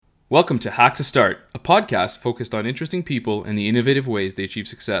Welcome to Hack to Start, a podcast focused on interesting people and the innovative ways they achieve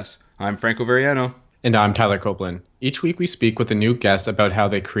success. I'm Franco Veriano. And I'm Tyler Copeland. Each week we speak with a new guest about how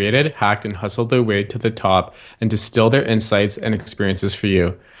they created, hacked, and hustled their way to the top and distill their insights and experiences for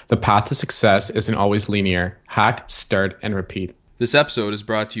you. The path to success isn't always linear. Hack, start, and repeat. This episode is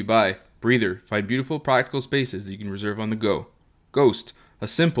brought to you by Breather. Find beautiful, practical spaces that you can reserve on the go. Ghost, a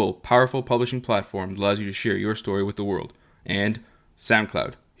simple, powerful publishing platform that allows you to share your story with the world. And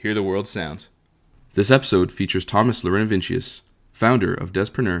SoundCloud. Hear the world sounds. This episode features Thomas Laurinaincius, founder of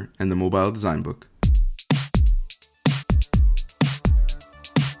Despreneur and the Mobile Design Book.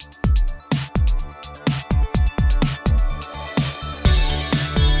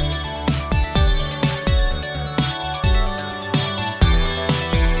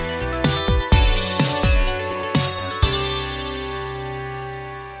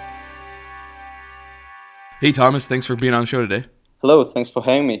 Hey Thomas, thanks for being on the show today. Hello, thanks for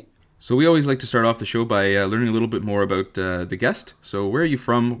having me. So we always like to start off the show by learning a little bit more about the guest. So where are you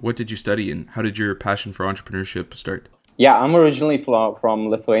from? What did you study? And how did your passion for entrepreneurship start? Yeah, I'm originally from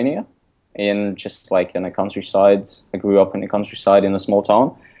Lithuania, in a countryside. I grew up in the countryside in a small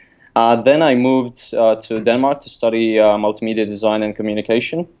town. Then I moved to Denmark to study multimedia design and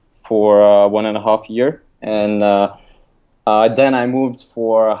communication for 1.5 years. And then I moved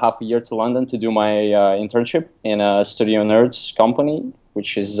for half a year to London to do my internship in a Studio Nerds company,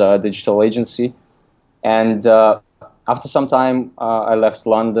 which is a digital agency. And after some time, I left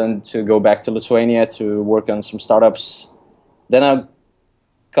London to go back to Lithuania to work on some startups. Then I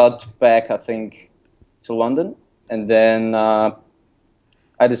got back, I think, to London. And then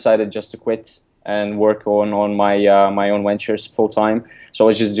I decided just to quit and work on my own ventures full time. So I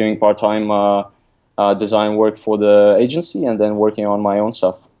was just doing part-time design work for the agency and then working on my own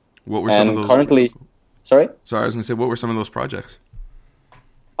stuff. What were some of those? Currently, sorry, I was going to say, what were some of those projects?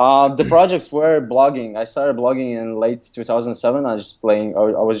 The projects were blogging. I started blogging in late 2007. I was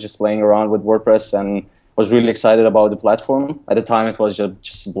just playing around with WordPress and was really excited about the platform. At the time, it was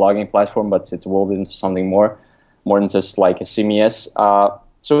just a blogging platform, but it evolved into something more than just like a CMS.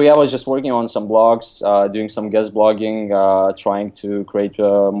 So yeah, I was just working on some blogs, doing some guest blogging, trying to create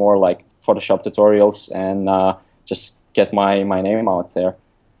more like Photoshop tutorials and just get my name out there.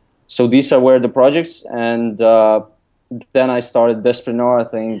 So these were the projects, and then I started Despreneur, I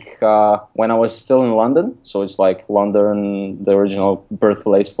think, when I was still in London. So it's like London, the original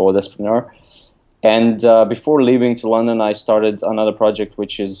birthplace for Despreneur. And before leaving to London, I started another project,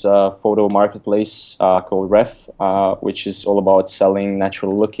 which is a photo marketplace called Ref, which is all about selling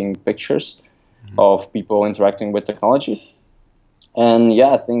natural-looking pictures of people interacting with technology. And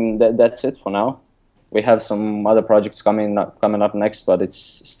yeah, I think that's it for now. We have some other projects coming up next, but it's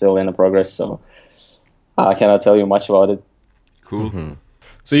still in the progress, so I cannot tell you much about it. Cool. Mm-hmm.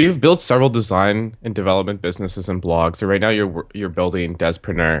 So you've built several design and development businesses and blogs. So right now you're building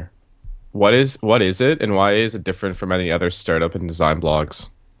Despreneur. What is it, and why is it different from any other startup and design blogs?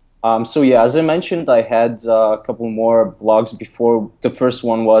 So yeah, as I mentioned, I had a couple more blogs before. The first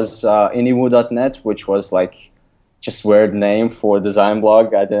one was Iniwu.net, which was like just weird name for a design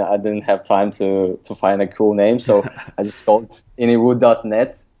blog. I didn't have time to find a cool name, so I just called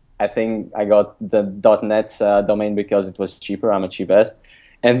Iniwu.net. I think I got the .net domain because it was cheaper. I'm a cheap ass.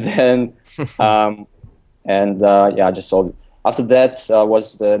 And then, I just sold it. After that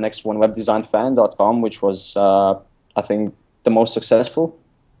was the next one, webdesignfan.com, which was, I think, the most successful.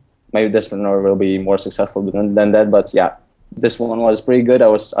 Maybe Despreneur will be more successful than that, but yeah, this one was pretty good.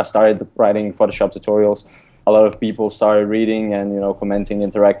 I started writing Photoshop tutorials. A lot of people started reading and commenting,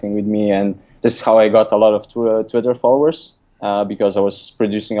 interacting with me, and this is how I got a lot of Twitter followers because I was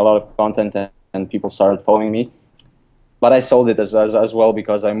producing a lot of content and people started following me. But I sold it as well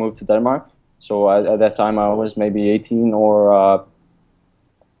because I moved to Denmark. So at that time I was maybe 18 or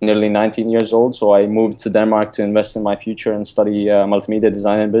nearly 19 years old. So I moved to Denmark to invest in my future and study multimedia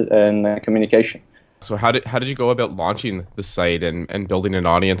design and communication. So how did you go about launching the site and building an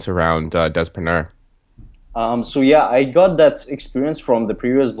audience around Despreneur? So yeah, I got that experience from the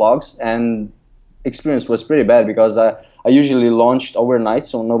previous blogs, and experience was pretty bad because I usually launched overnight,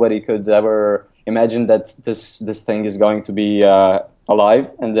 so nobody could ever imagine that this thing is going to be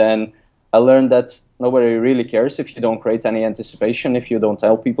alive. And then I learned that nobody really cares if you don't create any anticipation, if you don't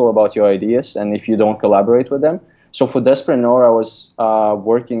tell people about your ideas, and if you don't collaborate with them. So for Despreneur, I was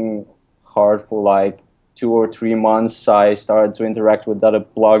working hard for like 2 or 3 months. I started to interact with other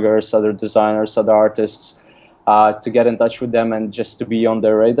bloggers, other designers, other artists, to get in touch with them and just to be on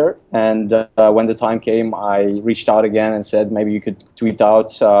their radar. And when the time came, I reached out again and said maybe you could tweet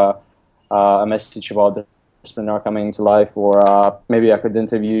out a message about Despreneur coming to life, or maybe I could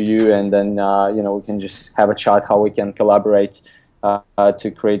interview you, and then we can just have a chat how we can collaborate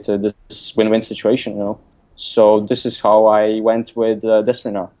to create this win-win situation. So this is how I went with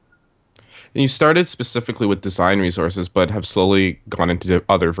Despreneur. And you started specifically with design resources, but have slowly gone into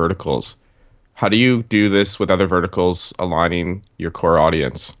other verticals. How do you do this with other verticals aligning your core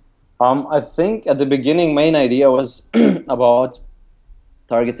audience? I think at the beginning, main idea was about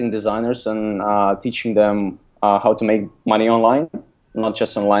targeting designers and teaching them how to make money online, not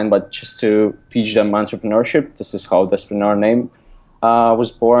just online, but just to teach them entrepreneurship. This is how Despreneur name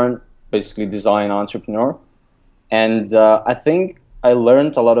was born, basically design entrepreneur. And I think I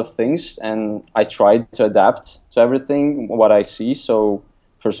learned a lot of things, and I tried to adapt to everything, what I see. So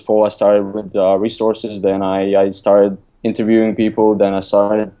first of all, I started with resources, then I started interviewing people, then I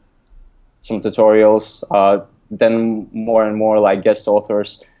started some tutorials, then more and more like guest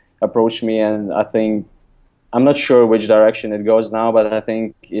authors approach me, and I think, I'm not sure which direction it goes now, but I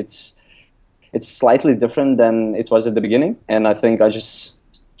think it's slightly different than it was at the beginning, and I think I just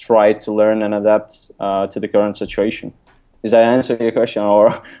try to learn and adapt to the current situation. Does that answer your question,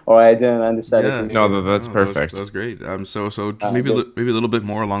 or I didn't understand? Yeah, no, that's perfect. That was great. So maybe a little bit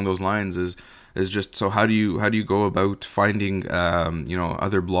more along those lines is just, so how do you go about finding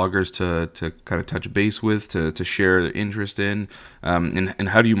other bloggers to kind of touch base with, to share interest in, and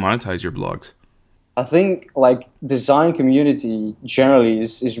how do you monetize your blogs? I think like design community generally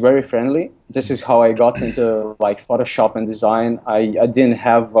is very friendly. This is how I got into like Photoshop and design. I didn't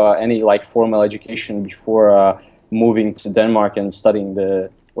have any like formal education before moving to Denmark and studying the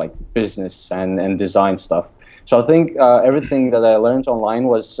like business and design stuff. So I think everything that I learned online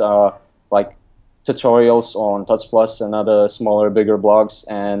was like tutorials on Tuts Plus and other smaller, bigger blogs,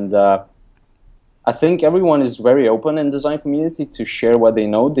 and I think everyone is very open in design community to share what they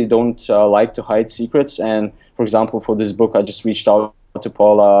know. They don't like to hide secrets. And for example, for this book, I just reached out to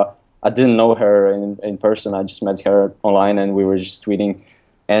Paula. I didn't know her in person. I just met her online, and we were just tweeting.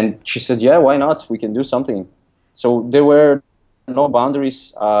 And she said, "Yeah, why not? We can do something." So there were no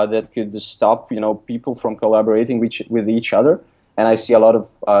boundaries that could stop people from collaborating with each other. And I see a lot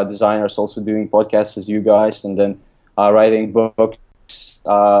of designers also doing podcasts as you guys, and then writing books,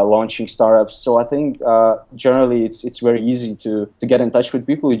 launching startups. So I think generally it's very easy to get in touch with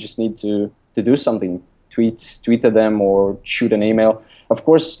people. You just need to do something, tweet at them or shoot an email. Of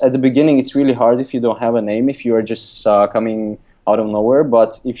course, at the beginning it's really hard if you don't have a name, if you are just coming out of nowhere.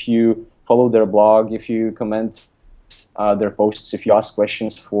 But if you follow their blog, if you comment their posts, if you ask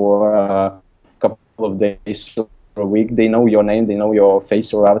questions for a couple of days or a week, they know your name, they know your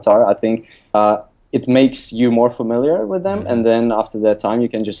face or avatar. I think it makes you more familiar with them, and then after that time you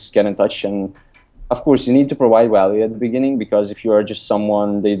can just get in touch. And of course you need to provide value at the beginning, because if you are just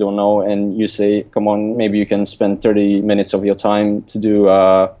someone they don't know and you say, come on, maybe you can spend 30 minutes of your time to do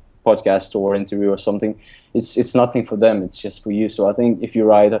a podcast or interview or something, it's nothing for them, it's just for you. So I think if you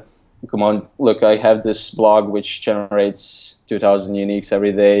write, come on, look, I have this blog which generates 2,000 uniques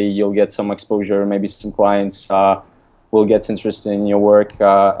every day, you'll get some exposure, maybe some clients will get interested in your work,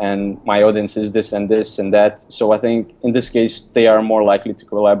 and my audience is this and this and that. So I think in this case they are more likely to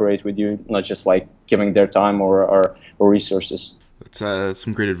collaborate with you, not just like giving their time or resources. That's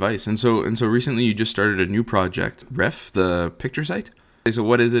some great advice. And so recently you just started a new project, Ref, the picture site. So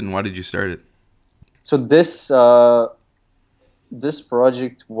what is it, and why did you start it? So this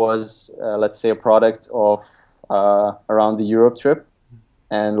project was, let's say, a product of around the Europe trip.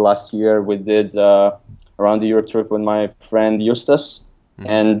 And last year we did around the Europe trip with my friend Justus.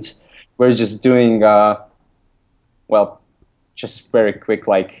 And we're just doing, just very quick,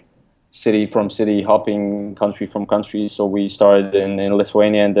 like city from city, hopping country from country. So we started in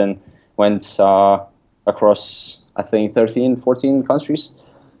Lithuania and then went across, I think, 13, 14 countries.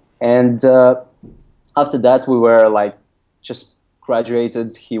 And after that, we were like just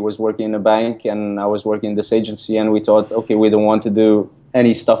graduated. He was working in a bank and I was working in this agency, and we thought, okay, we don't want to do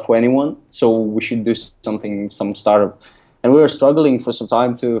any stuff for anyone, so we should do some startup. And we were struggling for some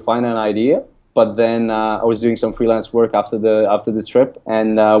time to find an idea, but then I was doing some freelance work after the trip,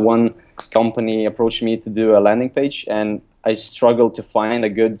 and one company approached me to do a landing page, and I struggled to find a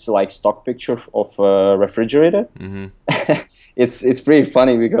good like stock picture of a refrigerator. It's pretty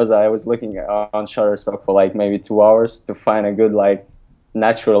funny because I was looking on Shutterstock for like maybe 2 hours to find a good like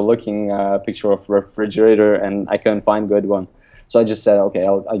natural looking picture of refrigerator, and I couldn't find a good one. So I just said, okay,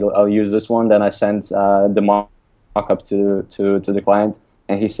 I'll use this one. Then I sent the mock-up to the client,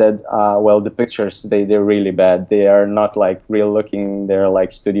 and he said, well, the pictures, they're really bad. They are not like real looking. They're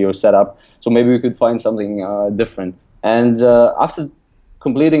like studio setup. So maybe we could find something different. And after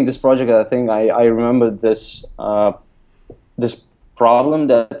completing this project, I think I remember this problem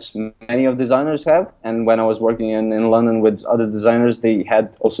that many of designers have. And when I was working in London with other designers, they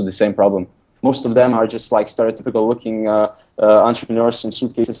had also the same problem. Most of them are just like stereotypical looking entrepreneurs in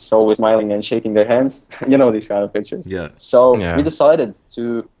suitcases, always smiling and shaking their hands. You know, these kind of pictures. Yeah. So Yeah. we decided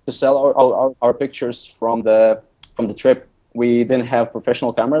to sell our pictures from the trip. We didn't have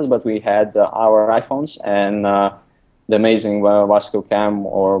professional cameras, but we had our iPhones and the amazing Vasco Cam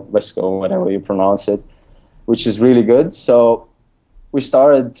or Vesco, whatever you pronounce it, which is really good. So we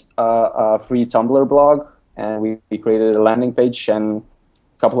started a free Tumblr blog, and we created a landing page, and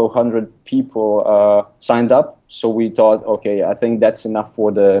a couple of hundred people signed up. So we thought, okay, I think that's enough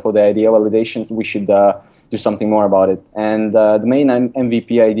for the idea validation. We should do something more about it. And the main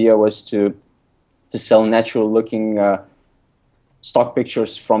MVP idea was to sell natural looking stock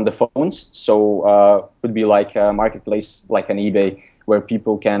pictures from the phones. So it would be like a marketplace, like an eBay, where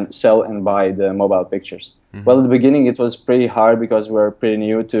people can sell and buy the mobile pictures. Mm-hmm. Well, at the beginning it was pretty hard because we're pretty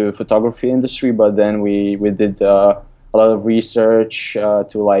new to photography industry, but then we did a lot of research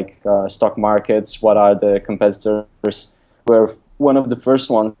to like stock markets, what are the competitors. We're one of the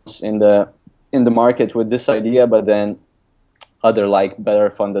first ones in the market with this idea, but then other like better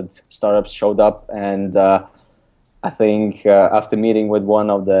funded startups showed up, and I think after meeting with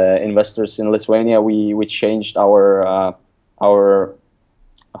one of the investors in Lithuania, we changed our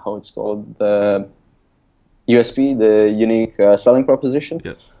how it's called, the USP, the unique selling proposition.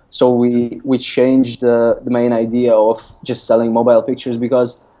 Yeah. So we changed the main idea of just selling mobile pictures,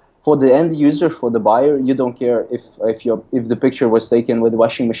 because for the end user, for the buyer, you don't care if the picture was taken with a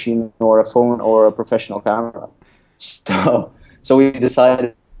washing machine or a phone or a professional camera. So we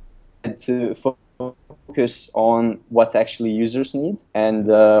decided to focus on what actually users need, and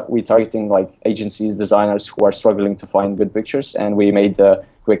we targeting like agencies, designers who are struggling to find good pictures, and we made a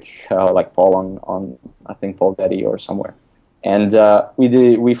quick like poll on I think Polgari or somewhere, and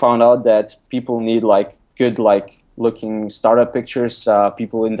we found out that people need like good like looking startup pictures,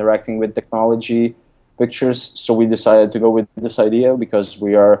 people interacting with technology pictures. So we decided to go with this idea because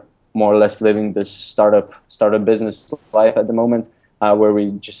we are more or less living this startup business life at the moment, where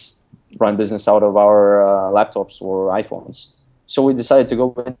we just run business out of our laptops or iPhones. So we decided to go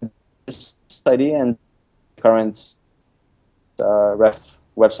with this idea, and the current ref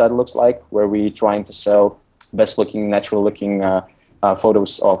website looks like, where we trying to sell best looking, natural looking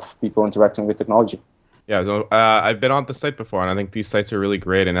photos of people interacting with technology. Yeah, so I've been on the site before, and I think these sites are really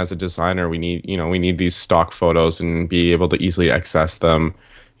great. And as a designer, we need these stock photos and be able to easily access them,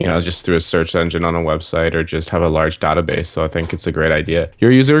 just through a search engine on a website, or just have a large database. So I think it's a great idea.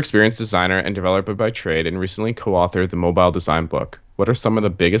 You're a user experience designer and developer by trade, and recently co-authored the Mobile Design Book. What are some of the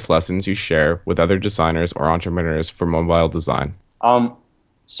biggest lessons you share with other designers or entrepreneurs for mobile design?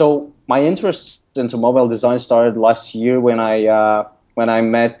 So my interest into mobile design started last year when I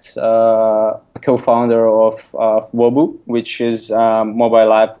met a co-founder of Wobu, which is a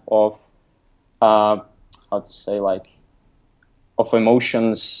mobile app of of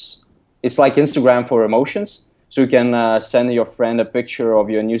emotions. It's like Instagram for emotions. So you can send your friend a picture of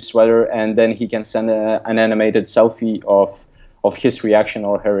your new sweater, and then he can send an animated selfie of his reaction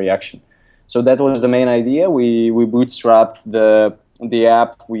or her reaction. So that was the main idea. We bootstrapped the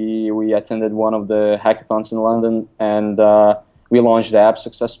app. We attended one of the hackathons in London, and we launched the app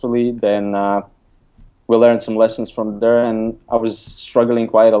successfully. Then we learned some lessons from there, and I was struggling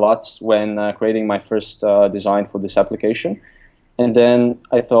quite a lot when creating my first design for this application. And then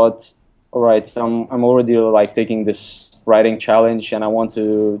I thought, all right, I'm already like taking this writing challenge, and I want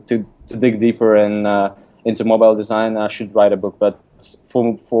to dig deeper into mobile design. I should write a book, but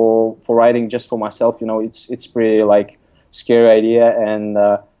for writing just for myself, it's pretty like scary idea, and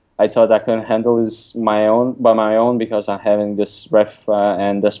I thought I couldn't handle this by my own because I'm having this ref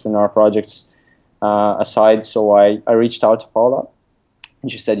and Despreneur projects aside. So I reached out to Paula,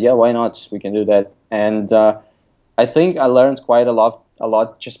 and she said, yeah, why not? We can do that. And I think I learned quite a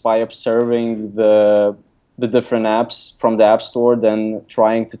lot just by observing the different apps from the App Store, then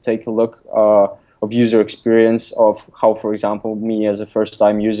trying to take a look of user experience of how, for example, me as a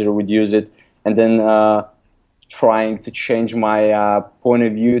first-time user would use it, and then trying to change my point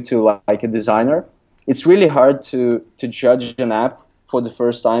of view to like a designer. It's really hard to judge an app for the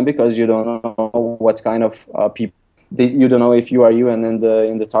first time because you don't know what kind of people, you don't know if you are you and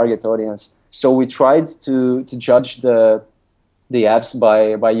in the target audience. So we tried to judge the apps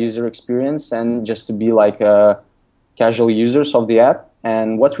by user experience and just to be like casual users of the app.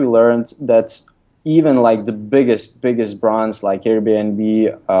 And what we learned that even like the biggest brands like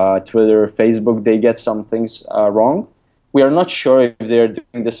Airbnb, Twitter, Facebook, they get some things wrong. we are not sure if they're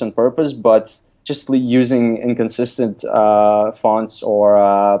doing this on purpose, but just using inconsistent fonts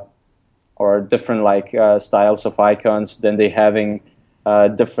or different like styles of icons, then they having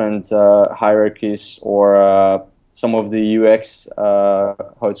different hierarchies or some of the UX how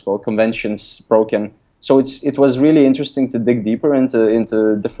it's called conventions broken. So it was really interesting to dig deeper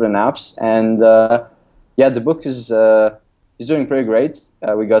into different apps, and yeah, the book is doing pretty great.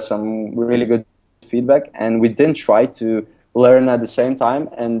 We got some really good feedback, and we didn't try to learn at the same time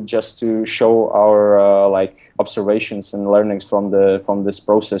and just to show our like observations and learnings from this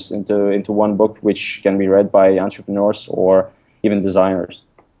process into one book, which can be read by entrepreneurs or even designers.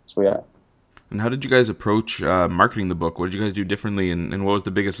 So yeah. And how did you guys approach marketing the book? What did you guys do differently, and what was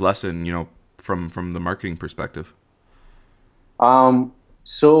the biggest lesson, from the marketing perspective?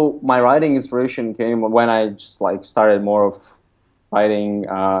 So my writing inspiration came when I just like started more of writing.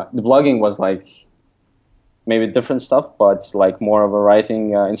 The blogging was like maybe different stuff, but like more of a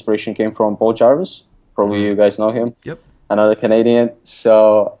writing inspiration came from Paul Jarvis. Probably you guys know him. Yep. Another Canadian.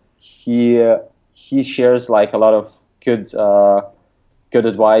 So he shares like a lot of good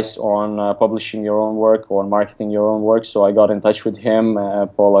advice on publishing your own work or marketing your own work. So I got in touch with him.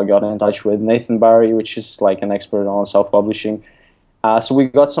 Paul, I got in touch with Nathan Barry, which is like an expert on self-publishing. So we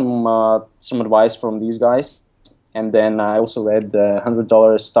got some advice from these guys. And then I also read the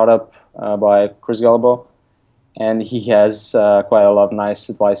 $100 Startup by Chris Galbo. And he has quite a lot of nice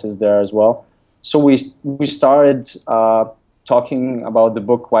advices there as well. So we started talking about the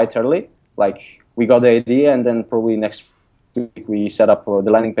book quite early. Like we got the idea, and then probably next week we set up the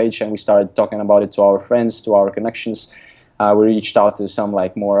landing page and we started talking about it to our friends, to our connections. We reached out to some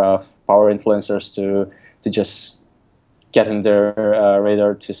like more power influencers to just get in their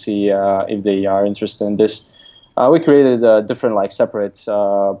radar to see if they are interested in this. We created different like separate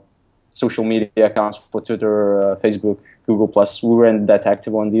social media accounts for Twitter, Facebook, Google+. We weren't that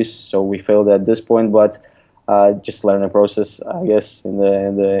active on these, so we failed at this point, but just learn the process, I guess, in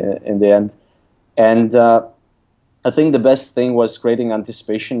the end. And I think the best thing was creating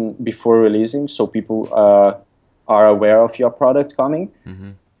anticipation before releasing, so people are aware of your product coming.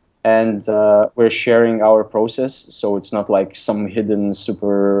 Mm-hmm. And we're sharing our process, so it's not like some hidden,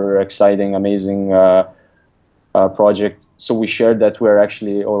 super exciting, amazing project. So we shared that we're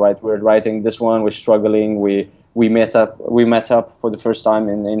actually all right. We're writing this one. We're struggling. We met up for the first time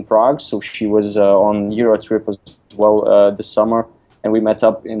in Prague. So she was on Euro trip as well this summer. And we met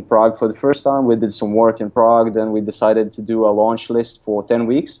up in Prague for the first time. We did some work in Prague. Then we decided to do a launch list for 10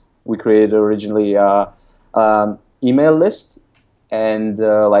 weeks. We created originally email list and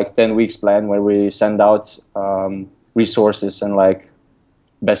like 10 weeks plan where we send out resources and like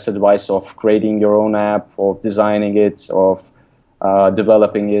best advice of creating your own app, of designing it, of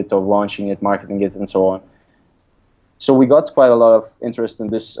developing it, of launching it, marketing it, and so on. So we got quite a lot of interest in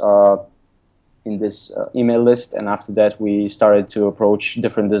this email list, and after that we started to approach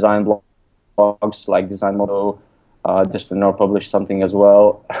different design blogs like Design Modo. Despreneur published something as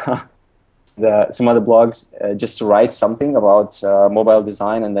well. Some other blogs just to write something about mobile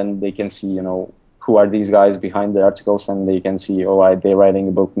design, and then they can see, who are these guys behind the articles, and they can see, they're writing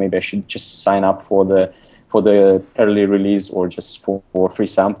a book. Maybe I should just sign up for the early release or just for free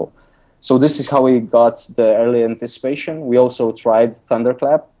sample. So this is how we got the early anticipation. We also tried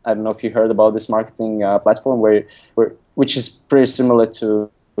Thunderclap. I don't know if you heard about this marketing platform which is pretty similar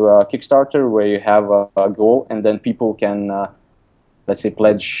to Kickstarter, where you have a goal and then people can, let's say,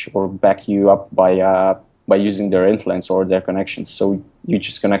 pledge or back you up by using their influence or their connections. So you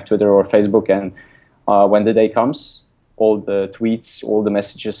just connect Twitter or Facebook, and when the day comes, all the tweets, all the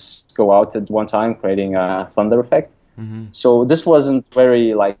messages go out at one time, creating a thunder effect. Mm-hmm. So this wasn't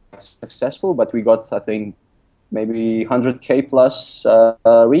very successful, but we got, I think, maybe 100K plus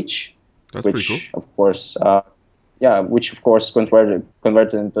reach. That's which, pretty cool. Of course, which of course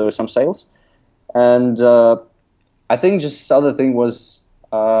converted into some sales. And I think just other thing was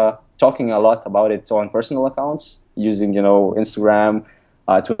talking a lot about it on personal accounts, using Instagram,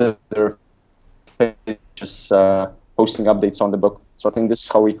 Twitter, just posting updates on the book. So I think this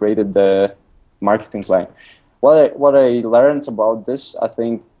is how we created the marketing plan. What I learned about this, I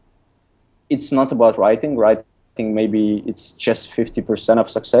think it's not about writing. Writing, maybe it's just 50% of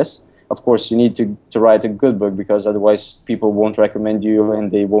success. Of course, you need to write a good book, because otherwise people won't recommend you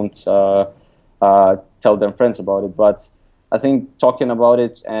and they won't tell their friends about it. But I think talking about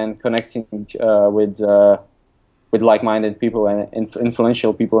it and connecting with like-minded people and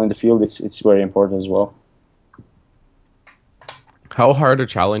influential people in the field, it's very important as well. How hard or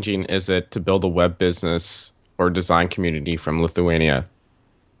challenging is it to build a web business or design community from Lithuania?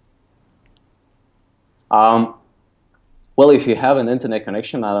 Well, if you have an internet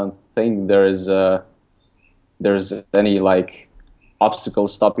connection, I don't think there's any like obstacle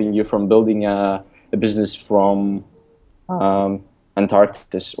stopping you from building a business from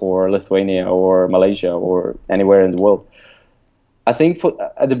Antarctica or Lithuania or Malaysia or anywhere in the world. I think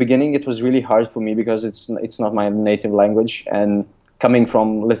at the beginning it was really hard for me because it's not my native language, and coming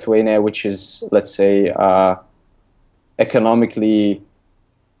from Lithuania, which is, let's say, economically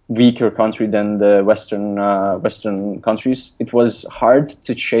weaker country than the Western countries, it was hard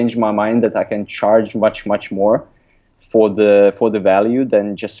to change my mind that I can charge much more for the value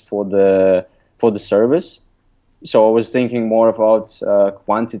than just for the service. So I was thinking more about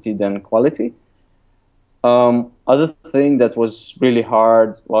quantity than quality. Other thing that was really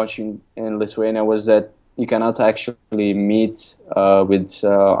hard launching in Lithuania was that you cannot actually meet with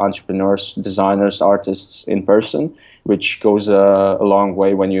entrepreneurs, designers, artists in person, which goes a long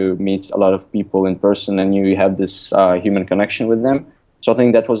way when you meet a lot of people in person and you have this human connection with them. So I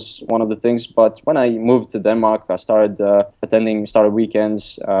think that was one of the things. But when I moved to Denmark, I started attending startup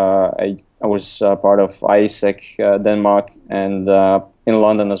weekends. I was part of ISEC Denmark, and in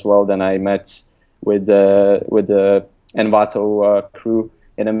London as well. Then I met with the Envato crew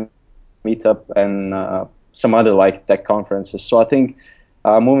in a meetup and some other like tech conferences. So I think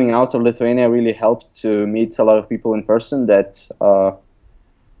moving out of Lithuania really helped to meet a lot of people in person. That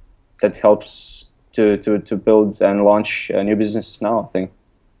helps to build and launch new businesses now, I think.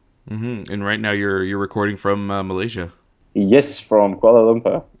 Mm-hmm. And right now you're recording from Malaysia. Yes, from Kuala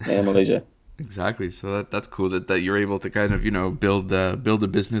Lumpur in Malaysia. Exactly. So that's cool that you're able to kind of, build a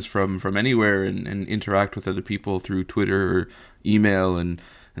business from anywhere and interact with other people through Twitter or email and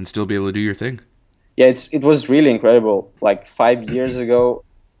still be able to do your thing. Yeah, it was really incredible. Like 5 years ago,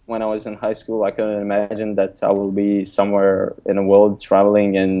 when I was in high school, I couldn't imagine that I will be somewhere in the world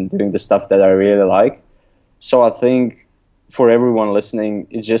traveling and doing the stuff that I really like. So I think for everyone listening,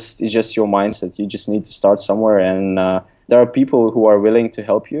 it's just your mindset. You just need to start somewhere, and there are people who are willing to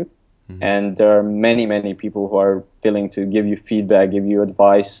help you, and there are many people who are willing to give you feedback, give you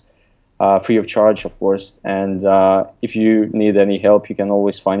advice, free of charge, of course. And if you need any help, you can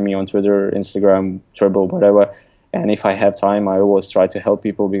always find me on Twitter, Instagram, Dribble, whatever. And if I have time, I always try to help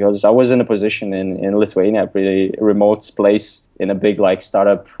people, because I was in a position in Lithuania, a pretty remote place in a big like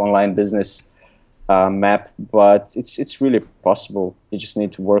startup online business map. But it's really possible. You just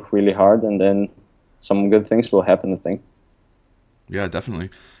need to work really hard, and then some good things will happen, I think. Yeah, definitely.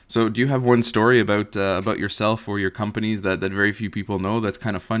 So do you have one story about yourself or your companies that very few people know that's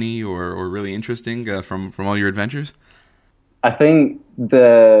kind of funny or really interesting from all your adventures? I think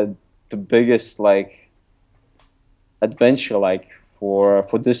the biggest like adventure like for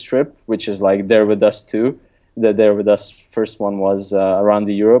this trip, which is like There With Us 2. The There With Us first one was around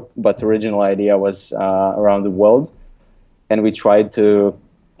the Europe, but the original idea was around the world, and we tried to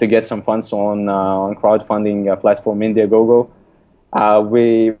get some funds on crowdfunding platform Indiegogo.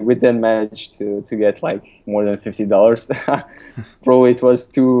 We then managed to get like more than $50. Probably it was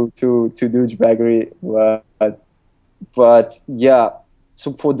too douchebaggery, but yeah.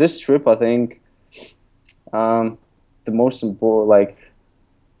 So for this trip, I think the most important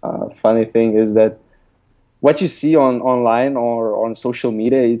funny thing is that what you see online or on social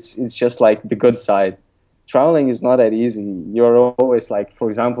media, it's just like the good side. Traveling is not that easy. You're always like, for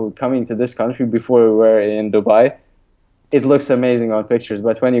example, coming to this country before we were in Dubai. It looks amazing on pictures,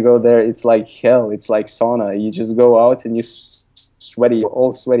 but when you go there, it's like hell. It's like sauna. You just go out and you sweaty,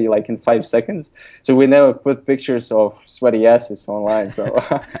 all sweaty, like in 5 seconds. So we never put pictures of sweaty asses online. So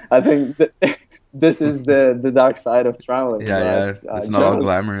I think this is the dark side of traveling. Yeah, it's not all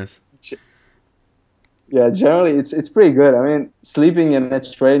glamorous. Yeah, generally it's pretty good. I mean, sleeping in a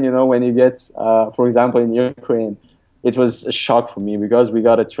train, when you get, for example, in Ukraine, it was a shock for me because we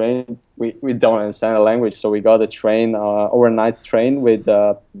got a train. We don't understand the language, so we got a train, overnight train with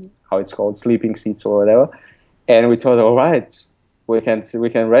how it's called, sleeping seats or whatever. And we thought, all right, we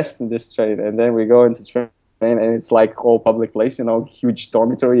can rest in this train. And then we go into train, and it's like all public place, huge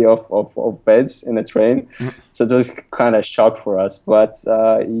dormitory of beds in a train. So it was kind of shock for us. But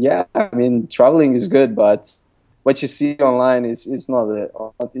yeah, I mean, traveling is good, but what you see online is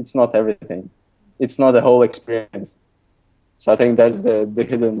not everything. It's not the whole experience. So I think that's the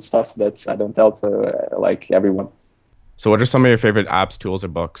hidden stuff that I don't tell to like everyone. So what are some of your favorite apps, tools, or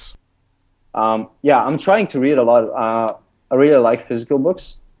books? Yeah, I'm trying to read a lot. I really like physical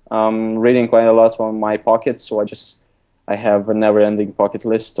books. Reading quite a lot on my pocket, so I have a never-ending pocket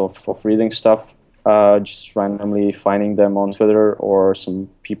list of reading stuff. Just randomly finding them on Twitter, or some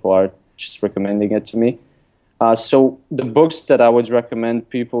people are just recommending it to me. So the books that I would recommend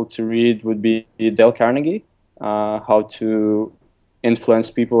people to read would be Dale Carnegie. how to influence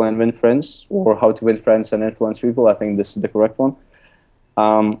people and win friends, or how to win friends and influence people. I think this is the correct one.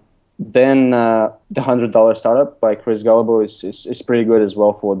 Then the $100 Startup by Chris Gallibo is pretty good as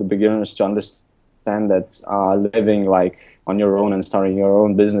well for the beginners to understand that living like on your own and starting your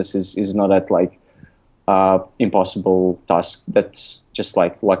own business is not that like impossible task that just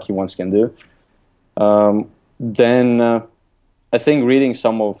like lucky ones can do. Then I think reading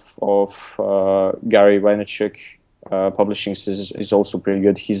some of Gary Vaynerchuk publishing is also pretty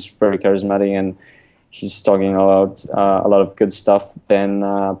good. He's very charismatic and he's talking about a lot of good stuff. Then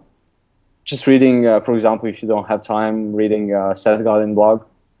just reading, for example, if you don't have time, reading Seth Godin blog,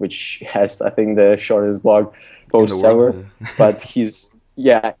 which has, I think, the shortest blog posts ever. But he's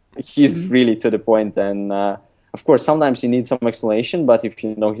really to the point. And of course, sometimes you need some explanation, but if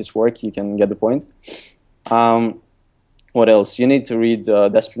you know his work, you can get the point. What else? You need to read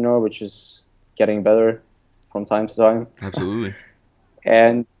Despreneur, which is getting better from time to time. Absolutely.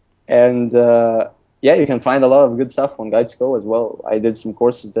 and yeah, you can find a lot of good stuff on Guides.co as well. I did some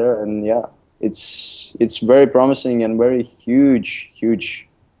courses there, and yeah, it's very promising and very huge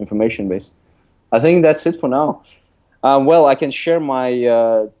information base. I think that's it for now. Well, I can share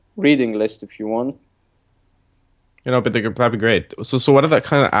my reading list if you want. But that'd be great. So what are the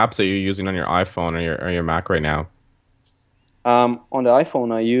kind of apps that you're using on your iPhone or your Mac right now? On the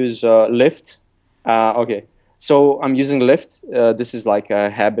iPhone, I use Lyft. Okay. So I'm using Lyft. This is like a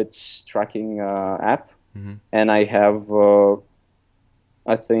habits tracking app. Mm-hmm. And I have,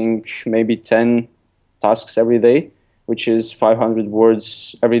 I think, maybe 10 tasks every day, which is 500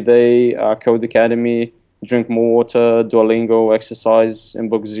 words every day, Code Academy, drink more water, Duolingo, exercise,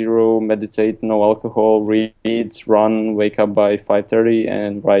 inbox zero, meditate, no alcohol, read, run, wake up by 5:30,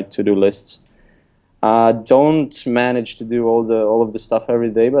 and write to-do lists. Don't manage to do all of the stuff every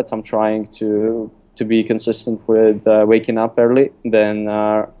day, but I'm trying to be consistent with waking up early, then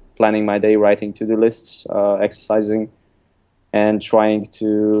planning my day, writing to-do lists, exercising, and trying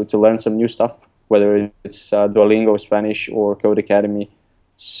to learn some new stuff, whether it's Duolingo, Spanish, or Code Academy.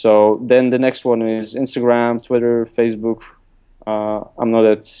 So then the next one is Instagram, Twitter, Facebook. I'm not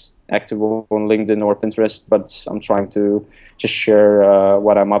that active on LinkedIn or Pinterest, but I'm trying to just share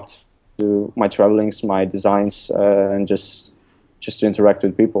what I'm up to, my travelings, my designs, and just to interact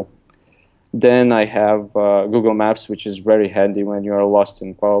with people. Then I have Google Maps, which is very handy when you are lost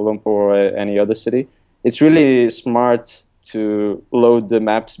in Kuala Lumpur or any other city. It's really smart to load the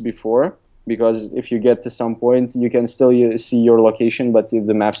maps before, because if you get to some point, you can still see your location, but if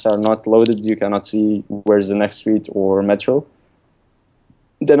the maps are not loaded, you cannot see where's the next street or metro.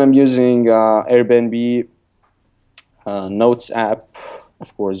 Then I'm using Airbnb, Notes app,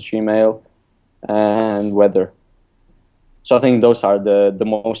 of course, Gmail, and Weather. So I think those are the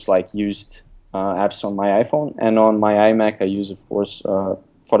most used apps on my iPhone. And on my iMac, I use, of course,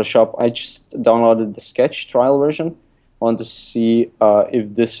 Photoshop. I just downloaded the Sketch trial version. I want to see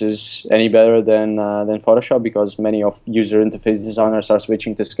if this is any better than Photoshop, because many of user interface designers are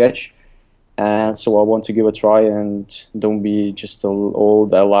switching to Sketch. And so I want to give a try and don't be just an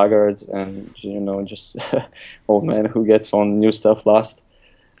old laggard and, just old man who gets on new stuff last.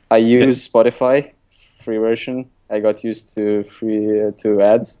 I use Spotify, free version. I got used to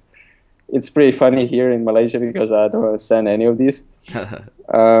ads. It's pretty funny here in Malaysia because I don't understand any of these.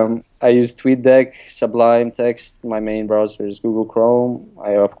 I use TweetDeck, Sublime Text. My main browser is Google Chrome.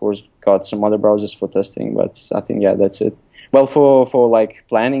 I of course got some other browsers for testing, but I think that's it. Well, for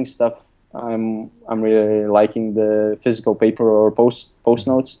planning stuff, I'm really liking the physical paper or post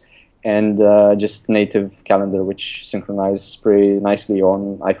notes, and just native calendar, which synchronizes pretty nicely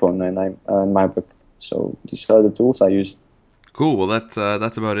on iPhone and MacBook. So these are the tools I use. Cool. Well, that's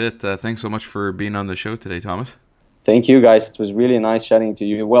about it. Thanks so much for being on the show today, Thomas. Thank you, guys. It was really nice chatting to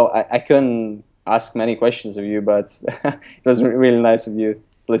you. Well, I couldn't ask many questions of you, but it was really nice of you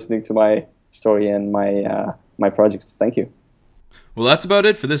listening to my story and my projects. Thank you. Well, that's about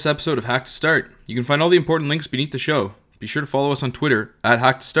it for this episode of Hack to Start. You can find all the important links beneath the show. Be sure to follow us on Twitter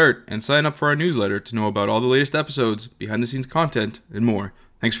 @HackToStart and sign up for our newsletter to know about all the latest episodes, behind-the-scenes content, and more.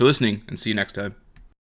 Thanks for listening, and see you next time.